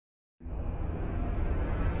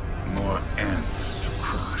heights to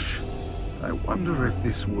crush. I wonder if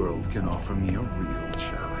this world can offer me a real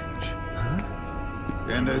challenge. Huh?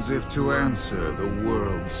 And as if to answer, the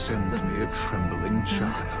world sends me a trembling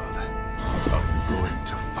child. I'm going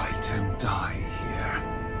to fight and die here,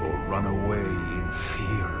 or run away in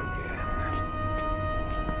fear again.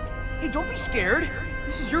 Hey, don't be scared.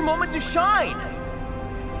 This is your moment to shine.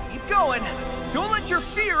 Keep going. Don't let your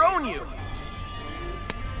fear own you.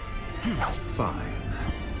 Fine.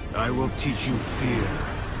 I will teach you fear,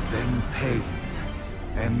 then pain,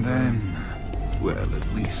 and then, well,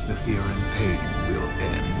 at least the fear and pain will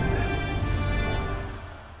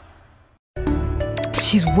end.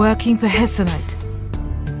 She's working for Hessenite.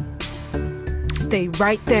 Stay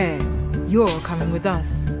right there. You're coming with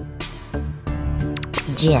us.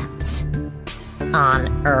 Gems.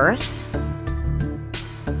 On Earth?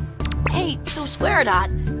 Hey, so Squaredot,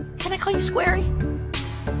 can I call you Squarey?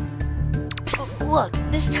 Look,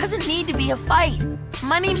 this doesn't need to be a fight.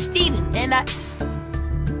 My name's Steven, and I...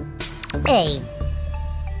 Hey,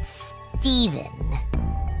 Steven.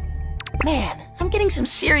 Man, I'm getting some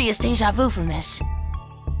serious deja vu from this.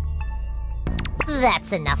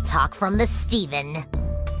 That's enough talk from the Steven.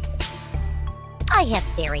 I have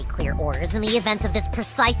very clear orders in the event of this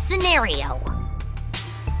precise scenario.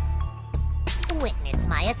 Witness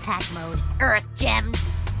my attack mode, Earth Gems,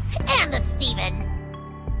 and the Steven.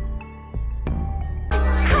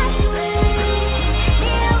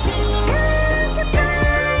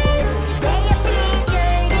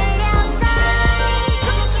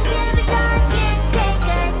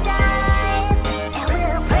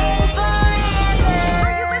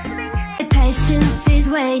 Patience is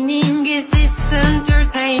waning, is this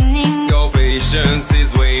entertaining? Your patience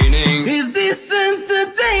is